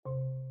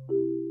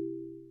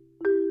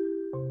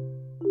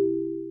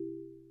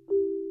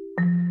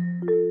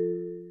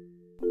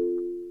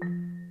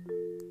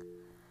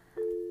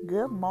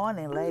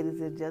morning,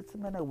 ladies and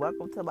gentlemen, and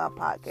welcome to my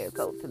podcast.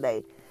 So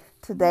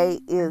today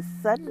is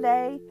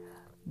Sunday,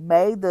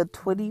 May the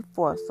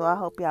 24th. So I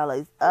hope y'all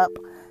is up,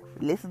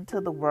 listen to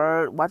the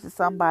word, watching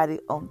somebody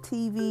on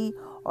TV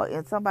or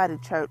in somebody's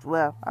church.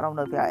 Well, I don't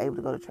know if y'all able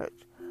to go to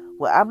church.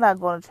 Well, I'm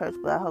not going to church,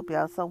 but I hope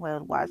y'all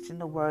somewhere watching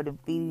the word and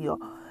feeding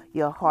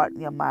your heart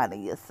and your mind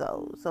and your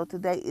soul. So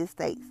today it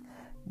states,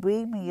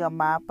 bring me your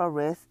mind for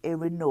rest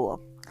and renewal.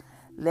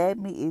 Let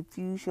me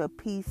infuse your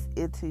peace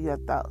into your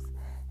thoughts.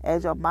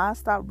 As your mind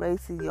stops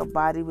racing, your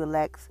body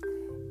relax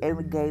and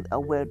regain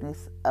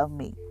awareness of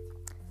me.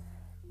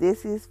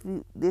 This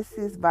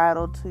is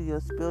vital to your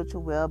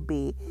spiritual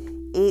well-being.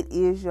 It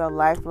is your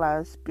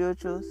lifeline,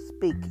 spiritual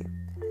speaking.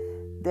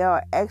 There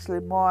are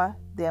actually more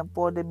than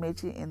 4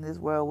 dimensions in this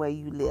world where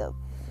you live.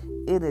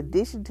 In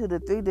addition to the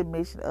 3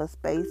 dimensions of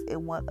space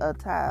and one of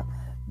time,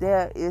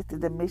 there is the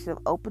dimension of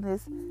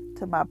openness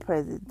to my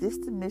presence. This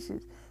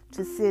dimension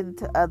to send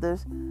to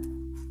others,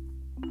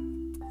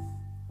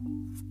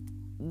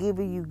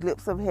 giving you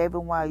glimpse of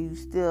heaven while you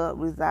still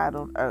reside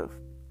on earth.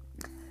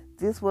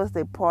 This was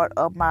a part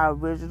of my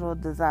original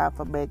design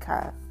for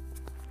mankind.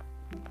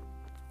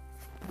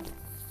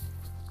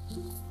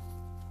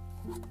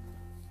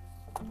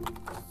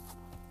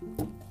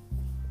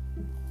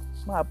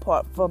 My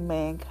part for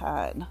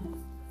mankind.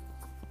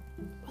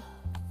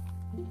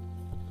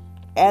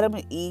 Adam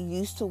and Eve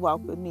used to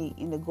walk with me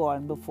in the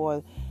garden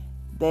before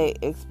their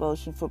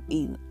expulsion from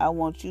Eden. I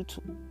want you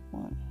to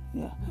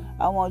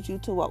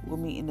walk with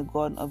me in the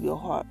garden of your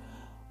heart,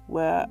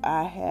 where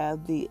I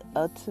have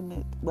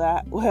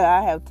where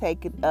I have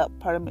taken up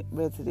permanent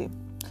residence.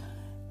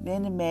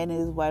 Then the man and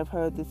his wife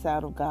heard the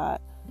sound of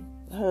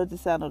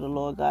the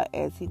Lord God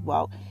as he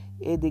walked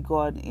in the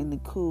garden in the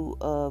cool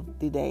of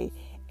the day,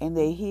 and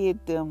they hid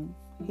from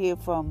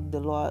the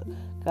Lord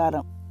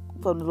God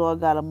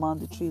among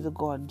the trees of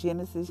garden.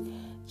 Genesis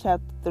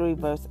chapter 3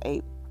 verse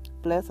 8.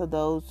 Blessed are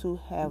those who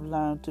have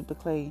learned to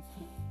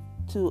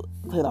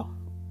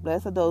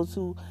Blessed are those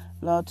who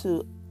learn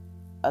to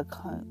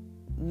acclaim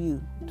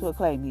you,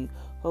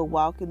 who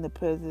walk in the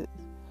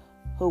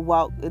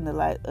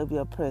light of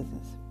your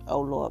presence,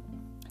 O Lord.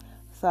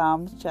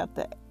 Psalms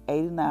chapter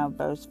 89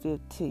 verse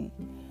 15.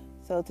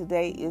 So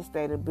today is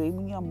stated, bring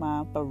me your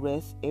mind for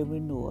rest and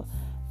renewal.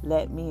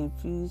 Let me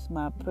infuse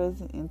my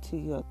presence into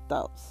your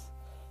thoughts.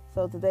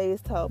 So today is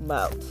talking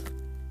about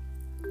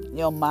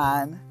your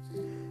mind.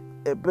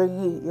 It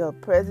brings you your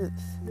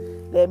presence.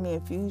 Let me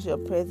infuse your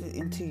presence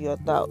into your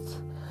thoughts.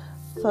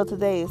 So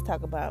today is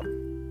talk about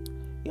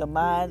your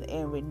mind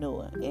and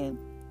renewal and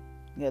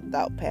your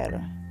thought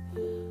pattern.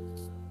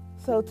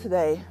 So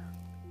today,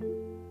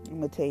 I'm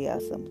going to tell y'all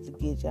something to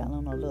get y'all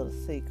on a little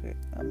secret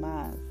of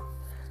mine.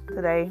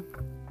 Today,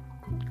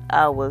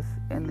 I was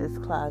in this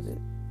closet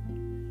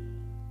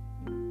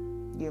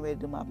getting ready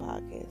to do my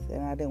podcast,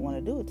 and I didn't want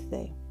to do it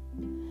today.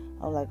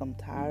 I was like, I'm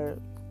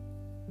tired.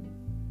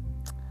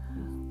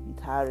 I'm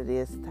tired of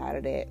this, tired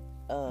of that.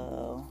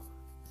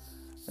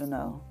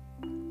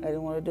 I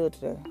didn't want to do it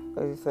today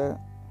because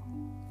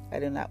I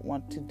did not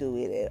want to do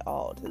it at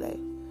all today.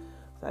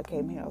 So I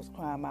came here. I was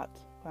crying my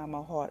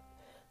heart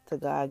to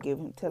God,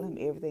 tell him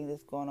everything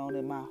that's going on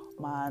in my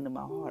mind and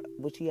my heart,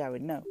 which he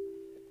already know.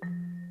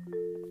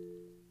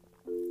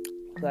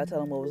 So I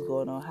told him what was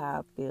going on,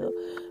 how I feel,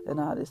 and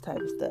all this type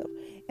of stuff.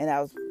 And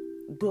I was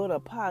doing a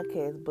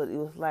podcast, but it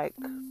was like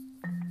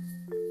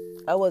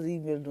I wasn't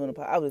even doing a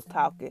podcast. I was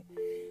talking,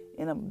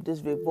 and I'm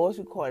just voice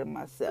recording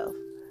myself,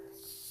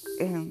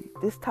 and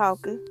just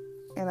talking.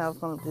 And I was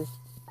gonna just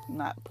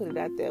not put it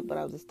out there, but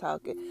I was just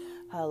talking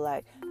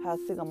how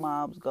single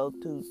moms go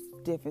through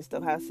different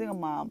stuff. How single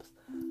moms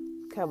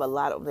have a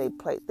lot of they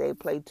play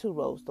 2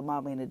 roles, the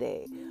mom and the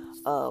dad,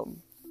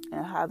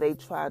 and how they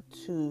try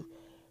to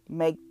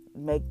make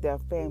their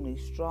family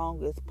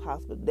strong as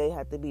possible. They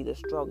have to be the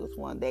strongest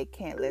one. They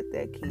can't let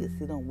their kids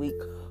sit on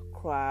weak,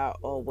 cry,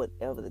 or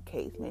whatever the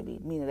case may be.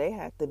 Meaning they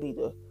have to be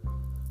the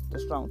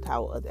strong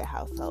tower of their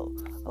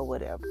household or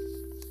whatever.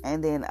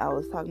 And then I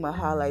was talking about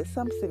how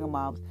some single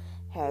moms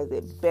has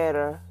it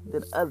better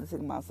than other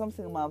single moms. Some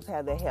single moms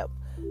have the help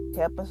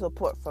and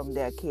support from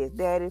their kids'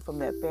 daddy, from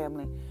their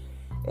family,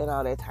 and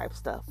all that type of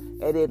stuff.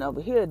 And then over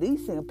here,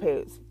 these single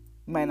parents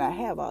might not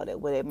have all that,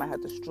 where they might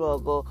have to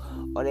struggle,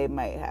 or they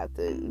might have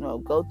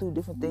to, go through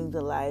different things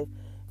in life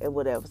and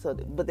whatever. So,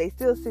 but they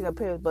still single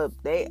parents, but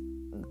they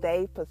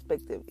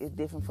perspective is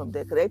different from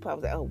that, because they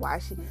probably say, oh, why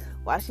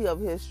she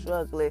over here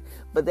struggling?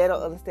 But they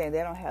don't understand.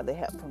 They don't have the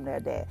help from their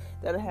dad.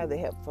 They don't have the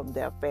help from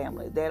their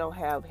family. They don't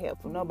have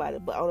help from nobody.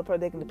 But the only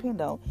person they can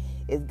depend on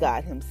is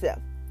God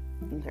himself.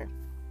 Okay.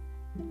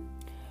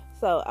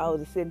 So I was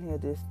just sitting here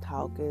just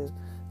talking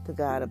to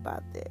God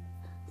about that.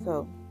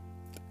 So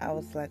I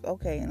was like,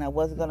 okay, and I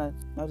was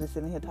just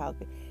sitting here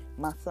talking.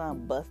 My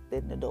son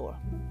busted in the door.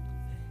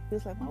 He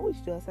was like, "Why we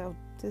stressed?" I was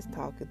just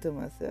talking to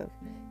myself.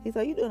 He's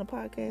like, "You doing a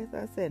podcast?"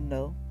 I said,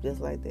 "No,"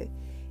 just like that.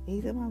 And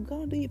he said, "Mom,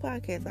 go and do your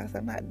podcast." I said,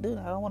 "I'm not doing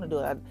it. I don't want to do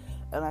it."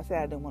 And I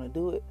said I didn't want to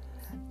do it.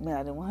 Man,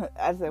 I didn't want.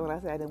 I said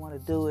I didn't want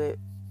to do it,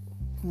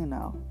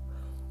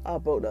 I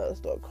broke down and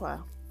started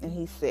crying. And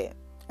he said,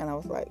 And I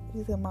was like,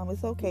 he said, Mom,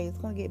 it's okay. It's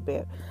going to get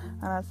better.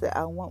 And I said,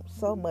 I want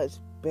so much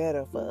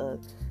better for us.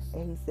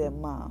 And he said,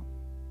 Mom,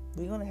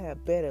 we're going to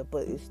have better,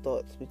 but it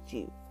starts with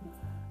you.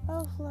 I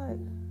was like,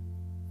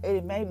 and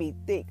it made me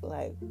think,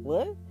 like,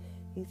 what?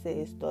 He said,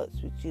 it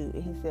starts with you.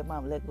 And he said,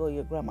 Mom, let go of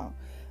your grandma.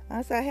 And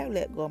I said, I have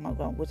let go of my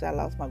grandma, which I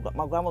lost my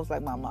grandma. My grandma was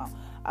like my mom.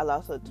 I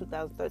lost her in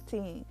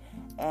 2013.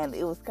 And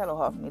it was kind of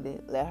hard for me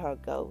to let her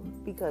go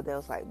because that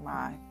was like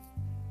my...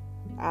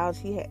 I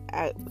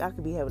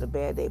could be having a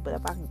bad day, but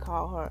if I can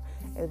call her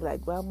and be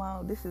like,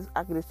 Grandma,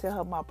 I could just tell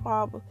her my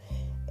problem,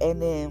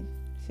 and then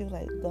she was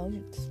like, don't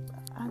you,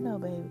 I know,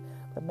 baby,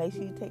 but make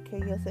sure you take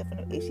care of yourself.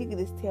 And if she could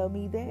just tell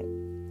me that,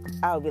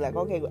 I would be like,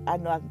 okay, I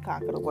know I can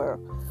conquer the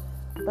world.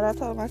 But I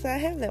told her, I said, I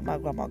have let my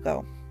grandma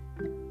go,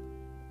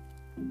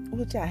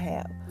 which I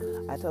have.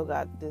 I told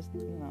God this, I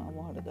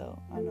want her to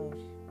go. I know,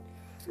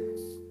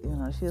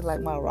 she's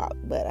like my rock,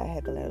 but I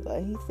had to let her go.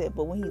 And he said,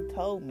 but when he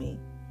told me,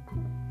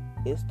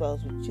 it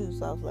starts with you.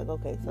 So I was like,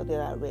 okay. So then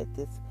I read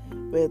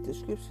the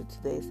scripture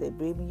today. It said,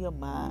 bring me your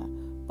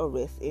mind,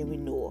 arrest and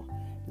renewal.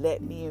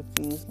 Let me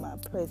infuse my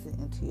presence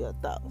into your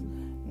thoughts.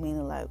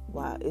 Meaning like,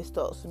 wow, it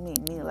starts with me.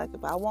 Meaning like,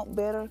 if I want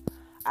better,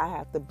 I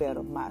have to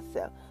better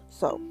myself.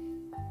 So,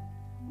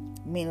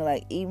 meaning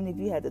like, even if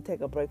you had to take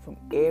a break from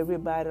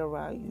everybody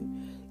around you,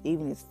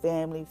 even his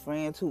family,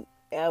 friends,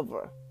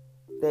 whoever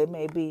they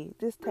may be,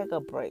 just take a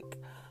break.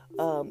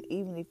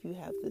 Even if you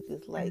have to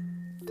just like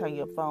turn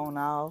your phone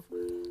off,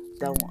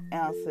 don't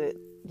answer it,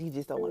 you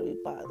just don't want to be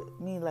bothered.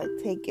 Meaning like,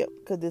 take it,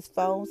 because this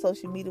phone,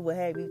 social media will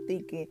have you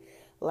thinking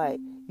like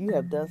you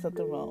have done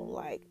something wrong.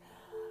 Like,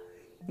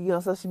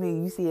 on social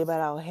media, you see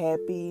everybody all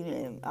happy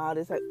and all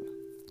this. Like,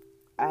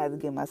 I had to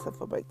give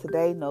myself a break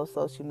today. No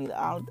social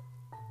media.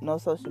 No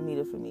social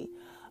media for me.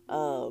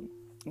 I'm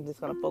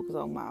just gonna focus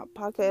on my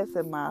podcast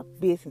and my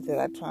business that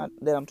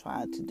I'm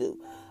trying to do.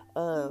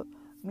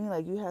 Meaning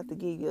like, you have to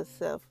give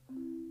yourself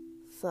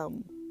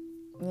some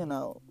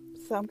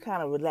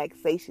kind of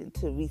relaxation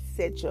to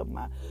reset your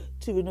mind,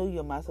 to renew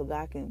your mind, so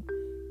God can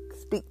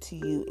speak to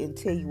you and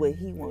tell you what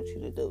He wants you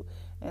to do.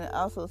 And it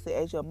also says,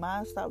 as your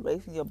mind starts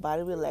racing, your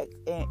body relax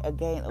and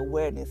gain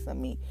awareness of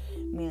me.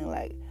 Meaning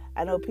like,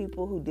 I know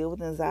people who deal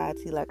with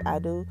anxiety like I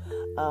do.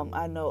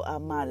 I know our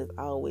mind is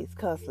always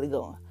constantly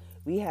going.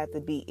 We have to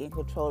be in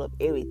control of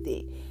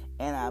everything.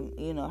 And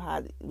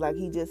how, like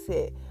he just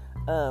said,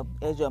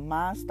 as your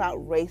mind starts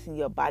racing,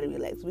 your body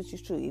relax, which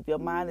is true. If your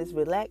mind is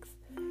relaxed,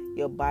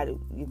 your body,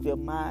 if your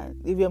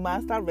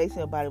mind starts racing,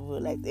 your body will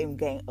relax and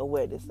gain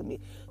awareness of me.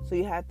 So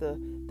you have to,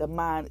 the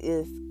mind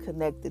is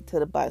connected to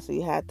the body. So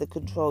you have to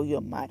control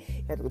your mind.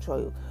 You have to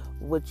control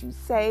what you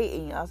say,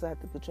 and you also have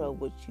to control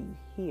what you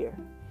hear.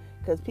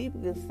 Because people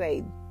can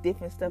say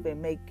different stuff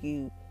and make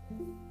you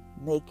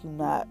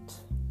not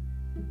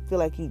feel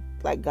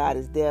like God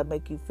is there,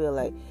 make you feel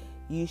like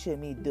you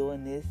shouldn't be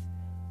doing this,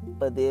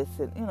 but this,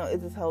 and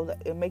it's this whole,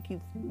 it make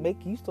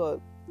you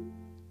start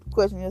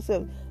questioning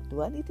yourself.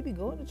 Do I need to be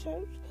going to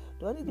church?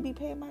 Do I need to be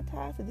paying my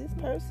tithes to this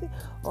person?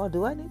 Or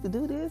do I need to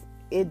do this?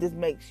 It just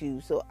makes you.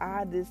 So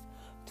I just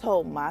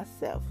told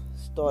myself,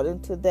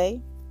 starting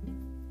today,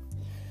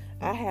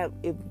 I have,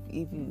 if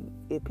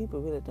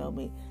people really know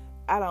me,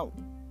 I don't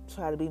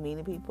try to be mean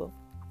to people.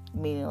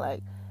 Meaning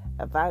like,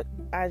 if I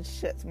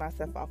shut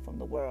myself off from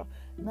the world,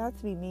 not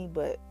to be mean,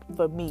 but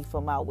for me,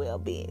 for my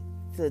well-being,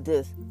 to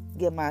just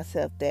give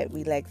myself that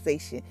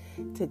relaxation,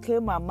 to clear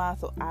my mind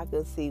so I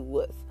can see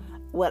what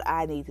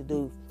I need to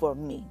do for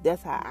me.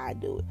 That's how I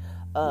do it.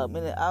 And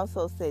it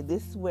also said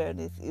this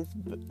awareness is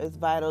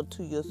vital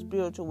to your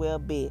spiritual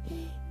well-being.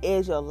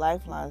 Is your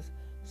lifeline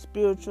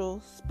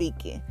spiritual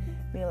speaking?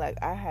 Meaning like,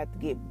 I have to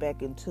get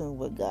back in tune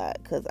with God,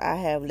 because I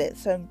have let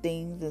certain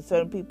things and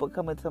certain people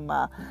come into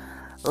my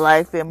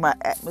life and my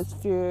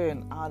atmosphere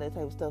and all that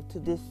type of stuff to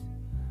this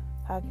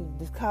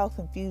cause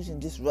confusion,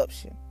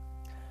 disruption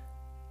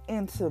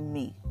into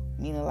me.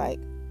 Meaning like,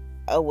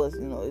 I was,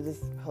 it's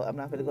just, I'm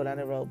not going to go down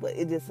the road, but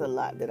it's just a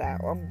lot that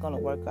I'm going to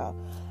work out.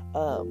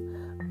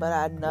 But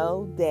I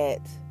know that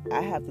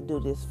I have to do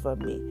this for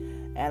me.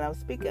 And I'm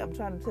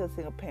trying to tell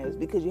single parents,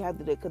 because you have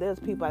to do it, because there's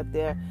people out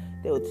there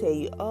that will tell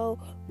you,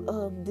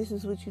 this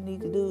is what you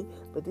need to do,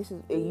 but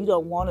and you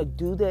don't want to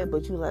do that,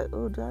 but you're like,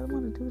 do I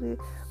want to do this?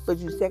 But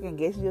you second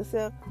guess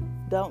yourself,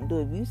 don't do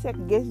it. If you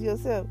second guess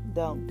yourself,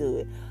 don't do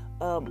it.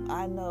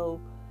 I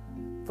know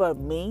for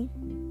me,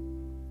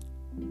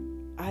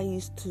 I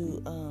used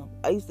to,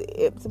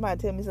 if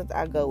somebody tell me something,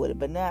 I go with it.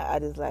 But now I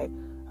just like,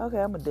 okay,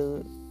 I'm going to do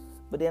it.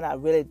 But then I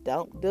really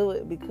don't do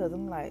it, because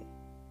I'm like,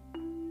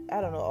 I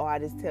don't know, or I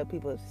just tell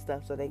people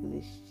stuff so they can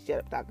just shut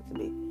up talking to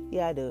me.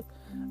 Yeah, I do.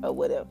 Or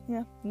whatever.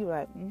 Yeah, you're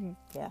right.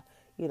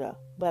 Yeah,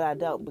 But I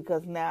don't,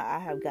 because now I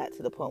have got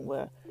to the point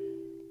where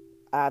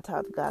I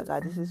talk to God,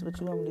 this is what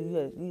you want me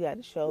to do. You got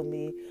to show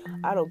me.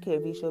 I don't care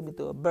if you show me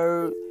through a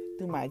bird,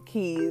 through my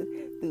kids,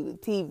 through the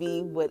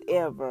TV,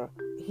 whatever.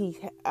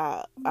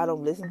 I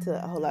don't listen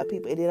to a whole lot of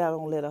people, and then I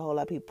don't let a whole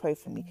lot of people pray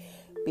for me,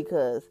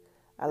 because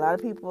a lot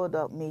of people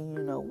don't mean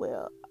you know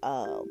well.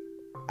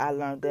 I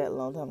learned that a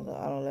long time ago.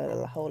 I don't let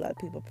a whole lot of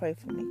people pray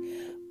for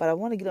me. But I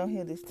want to get on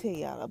here and just tell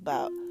y'all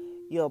about,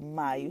 your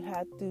mind. You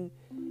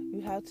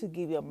have to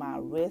give your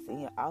mind rest,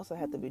 and you also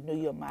have to renew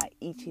your mind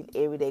each and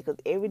every day. Because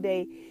every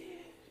day,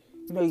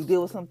 you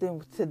deal with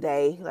something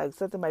today, like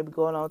something might be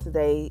going on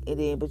today,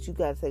 but you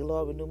gotta say,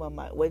 Lord, renew my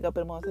mind. Wake up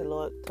in the morning and say,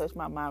 Lord, touch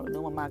my mind,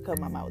 renew my mind, cover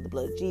my mind with the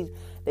blood of Jesus.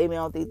 They may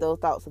not think those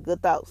thoughts are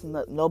good thoughts,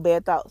 no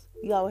bad thoughts.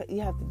 You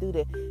have to do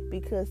that,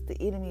 because the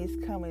enemy is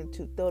coming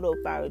to throw those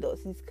fiery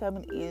darts. He's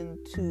coming in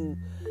to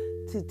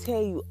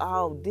tell you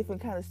all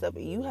different kind of stuff,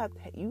 and you have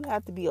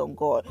to be on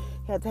guard.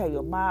 You have to have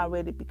your mind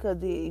ready, because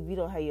if you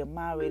don't have your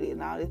mind ready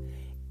and all this,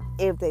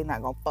 everything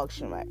not gonna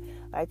function right.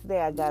 Like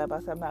today, I got up. I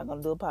said, I'm not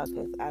gonna do a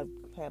podcast. I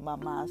had my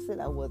mindset.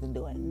 I wasn't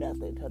doing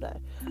nothing today,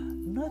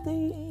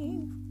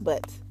 nothing.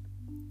 But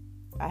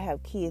I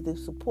have kids who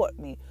support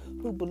me,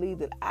 who believe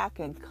that I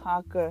can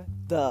conquer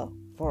the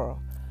world.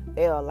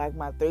 They are like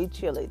my 3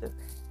 cheerleaders,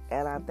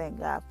 and I thank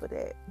God for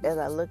that. As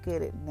I look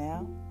at it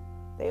now,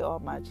 they are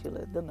my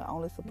cheerleaders. They're the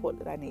only support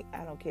that I need.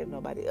 I don't care if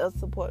nobody else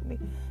support me.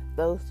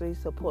 Those 3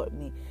 support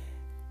me.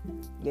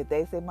 If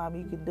they say, Mama,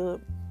 you can do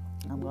it,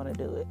 I'm gonna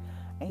do it.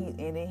 And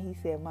then he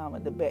said, Mama,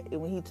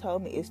 when he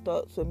told me it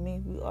starts with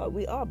me,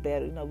 we are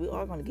better. We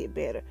are going to get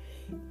better.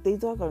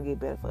 Things are going to get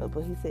better for us.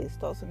 But he said it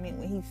starts with me.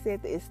 When he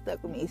said that it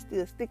stuck with me, it's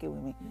still sticking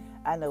with me.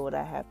 I know what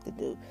I have to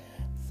do.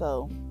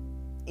 So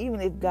even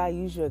if God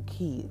use your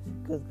kids,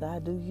 because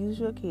God do use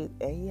your kids,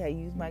 and he had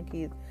used my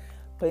kids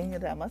plenty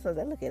of time. My sons,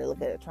 I look at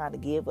it, trying to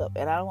give up.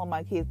 And I don't want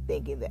my kids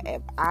thinking that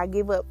if I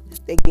give up,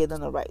 they give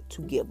them the right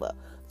to give up.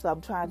 So I'm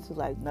trying to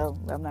no,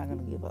 I'm not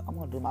going to give up. I'm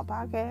going to do my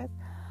podcast.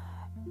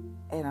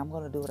 And I'm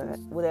going to do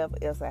whatever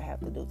else I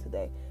have to do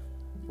today.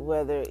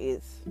 Whether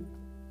it's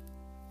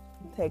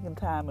taking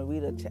time and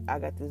read I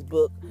got this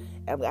book.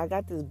 But I'm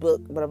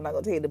not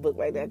going to tell you the book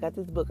right now. I got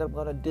this book. I'm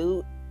going to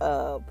do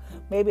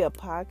maybe a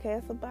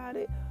podcast about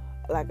it,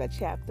 like a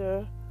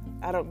chapter.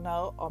 I don't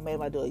know. Or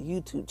maybe I'll do a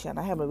YouTube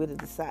channel. I haven't really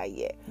decided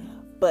yet.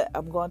 But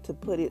I'm going to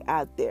put it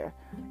out there.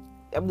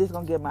 I'm just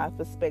going to give my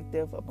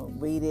perspective. I'm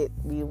going to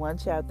read one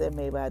chapter.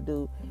 Maybe I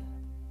do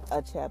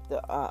a chapter.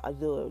 I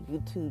do a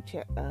YouTube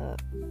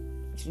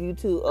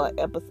or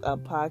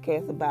episode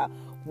podcast about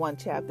one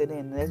chapter.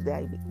 Then that's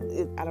that.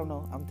 I don't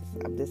know.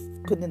 I'm just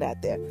putting it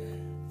out there.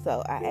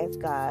 So I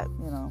asked God.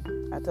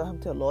 I told him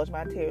to enlarge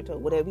my territory.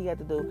 Whatever he had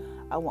to do,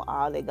 I want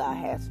all that God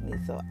has for me.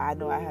 So I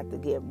know I have to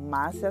get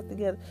myself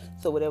together.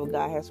 So whatever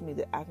God has for me,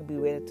 that I can be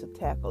ready to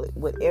tackle it,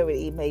 whatever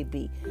it may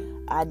be.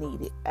 I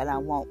need it, and I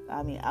want.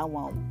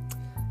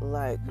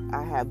 Like,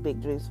 I have big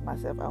dreams for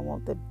myself. I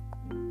want the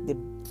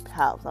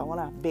house. I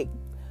want a big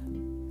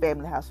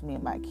family house for me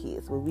and my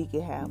kids, where we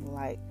can have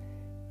like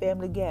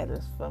family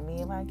gatherings for me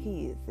and my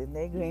kids and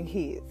their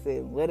grandkids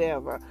and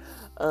whatever.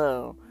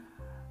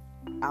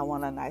 I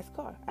want a nice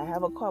car. I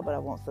have a car, but I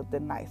want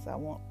something nice. I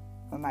want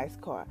a nice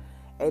car.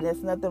 And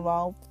there's nothing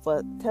wrong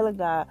for telling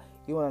God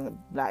you want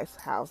a nice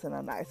house and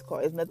a nice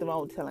car. There's nothing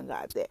wrong with telling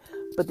God that.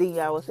 But then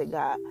you always say,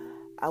 God,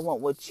 I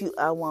want what you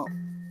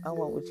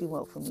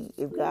want for me.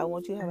 If God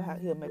wants you to have a house,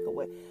 he'll make a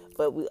way.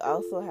 But we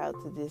also have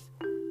to just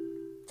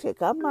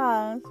check our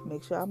minds,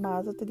 make sure our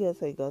minds are together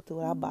so you go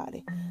through our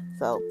body.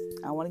 So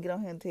I want to get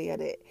on here and tell you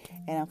that,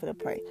 and I'm going to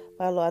pray.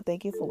 Father, Lord,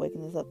 thank you for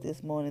waking us up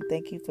this morning.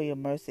 Thank you for your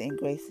mercy and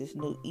grace is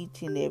new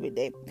each and every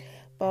day.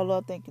 Father,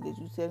 Lord, thank you that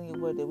you said in your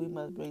word that we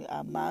must bring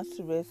our minds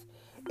to rest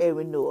and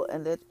renewal,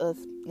 and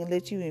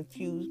let you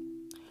infuse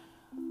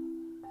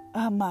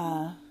our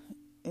mind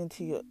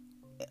into your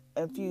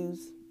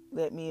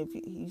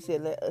you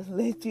said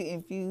let you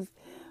infuse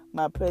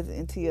my presence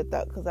into your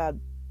thought,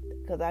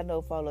 because I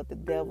know, Father, the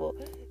devil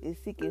is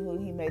seeking who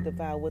he may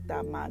devour with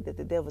our mind, that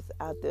the devil's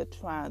out there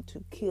trying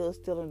to kill,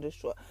 steal, and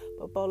destroy.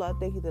 But, Father, I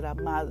thank you that our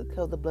minds are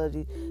covered the blood of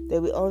Jesus,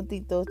 that we only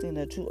think those things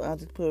are true,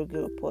 honest, pure,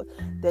 good report,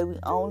 that we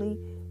only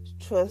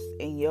trust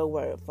in your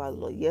word, Father,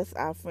 Lord. Yes,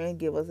 our friends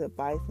give us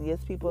advice, and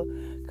yes, people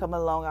come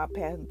along our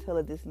path and tell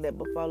us this and that,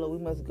 but, Father, Lord,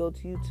 we must go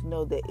to you to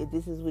know that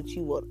this is what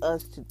you want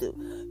us to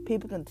do.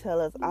 People can tell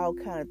us all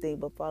kind of things,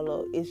 but, Father,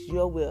 Lord, it's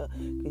your will,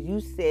 because you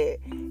said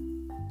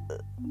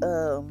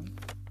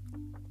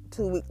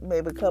 2 weeks,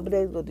 maybe a couple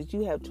days ago, that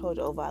you have charge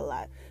over our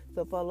life.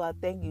 So, Father, I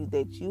thank you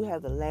that you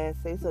have the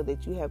last say, so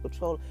that you have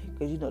control,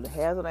 because you know the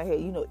hairs on our head,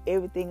 you know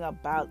everything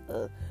about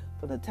us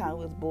from the time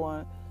we was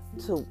born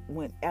to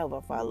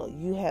whenever, Father.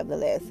 You have the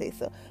last say.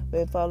 So,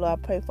 but Father, I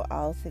pray for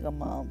all single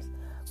moms.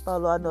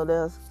 Father, I know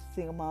there's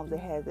single moms that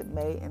has it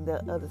made, and there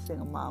are other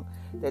single moms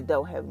that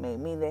don't have it made,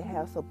 meaning they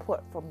have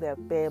support from their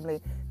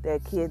family, their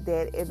kid,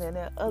 dad, and then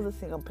there are other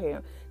single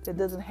parents that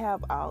doesn't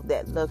have all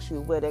that luxury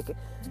where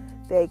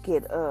they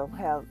can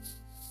have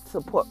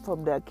support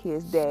from their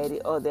kid's daddy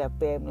or their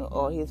family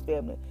or his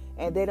family,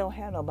 and they don't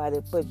have nobody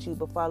but you.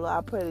 But Father,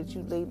 I pray that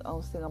you lean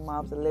on single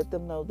moms and let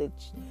them know that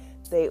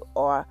they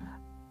are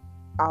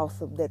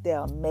awesome, that they're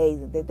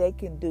amazing, that they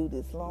can do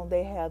this. Long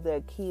they have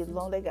their kids,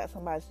 long they got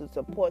somebody to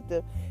support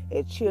them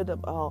and cheer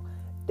them on,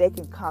 they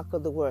can conquer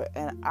the world.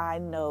 And I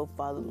know,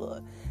 Father,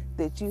 Lord,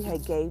 that you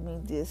had gave me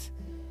this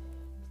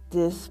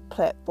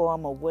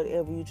platform or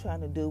whatever you're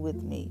trying to do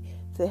with me,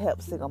 to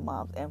help single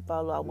moms. And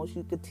Father Lord, I want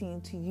you to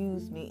continue to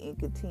use me and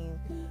continue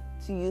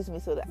to use me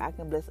so that I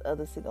can bless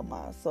other single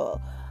moms. So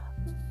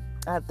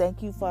I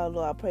thank you, Father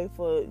Lord. I pray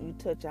for you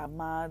touch our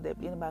mind, that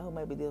anybody who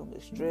may be dealing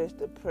with stress,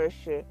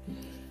 depression,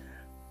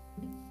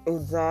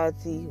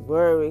 anxiety,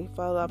 worry,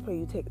 Father Lord, I pray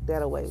you take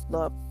that away.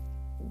 Lord,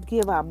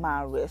 give our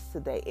mind rest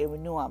today and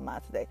renew our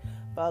mind today.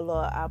 Father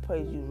Lord, I pray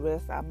you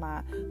rest our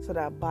mind so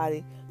that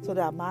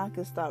our mind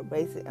can start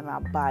racing and our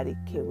body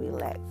can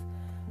relax.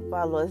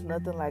 Father Lord, it's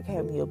nothing like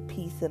having your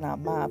peace in our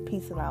mind,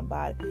 peace in our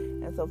body.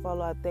 And so, Father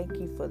Lord, I thank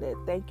you for that.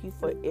 Thank you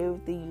for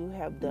everything you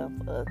have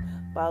done for us.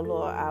 Father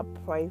Lord, I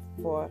pray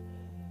for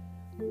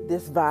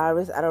this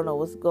virus. I don't know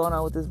what's going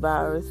on with this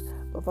virus,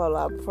 but Father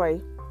Lord, I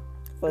pray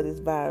for this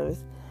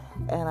virus.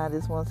 And I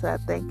just want to say I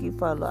thank you,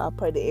 Father Lord. I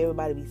pray that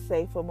everybody be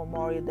safe for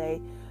Memorial Day,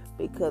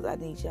 because I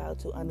need y'all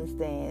to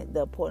understand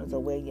the importance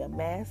of wearing your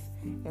mask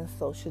and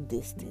social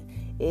distance.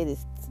 It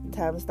is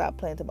time to stop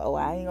playing to, oh,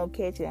 I ain't going to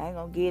catch it, I ain't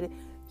going to get it.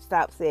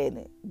 Stop saying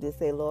it. Just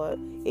say, Lord,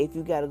 if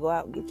you got to go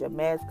out and get your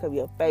mask, cover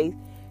your face,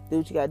 do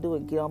what you got to do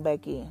and get on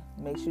back in.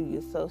 Make sure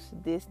you're social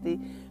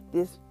distance.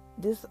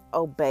 Just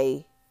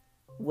obey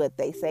what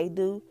they say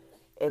do,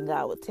 and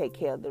God will take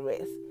care of the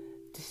rest.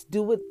 Just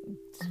do it.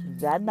 You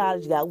got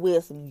knowledge, you got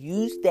wisdom.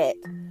 Use that.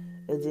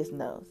 And just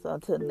know. So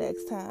until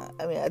next time,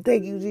 I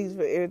thank you, Jesus,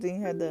 for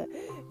everything you have done.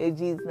 In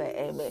Jesus' name,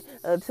 amen.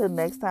 Until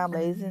next time,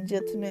 ladies and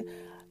gentlemen,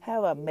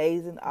 have an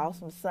amazing,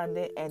 awesome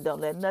Sunday. And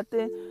don't let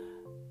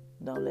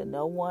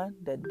no one,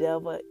 the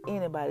devil,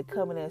 anybody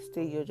come in and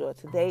steal your joy.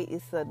 Today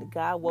is Sunday.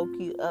 God woke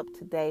you up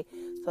today.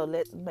 So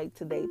let's make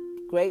today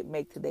great,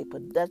 make today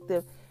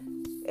productive,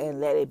 and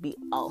let it be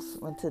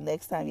awesome. Until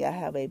next time, y'all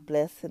have a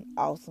blessed and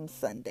awesome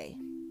Sunday.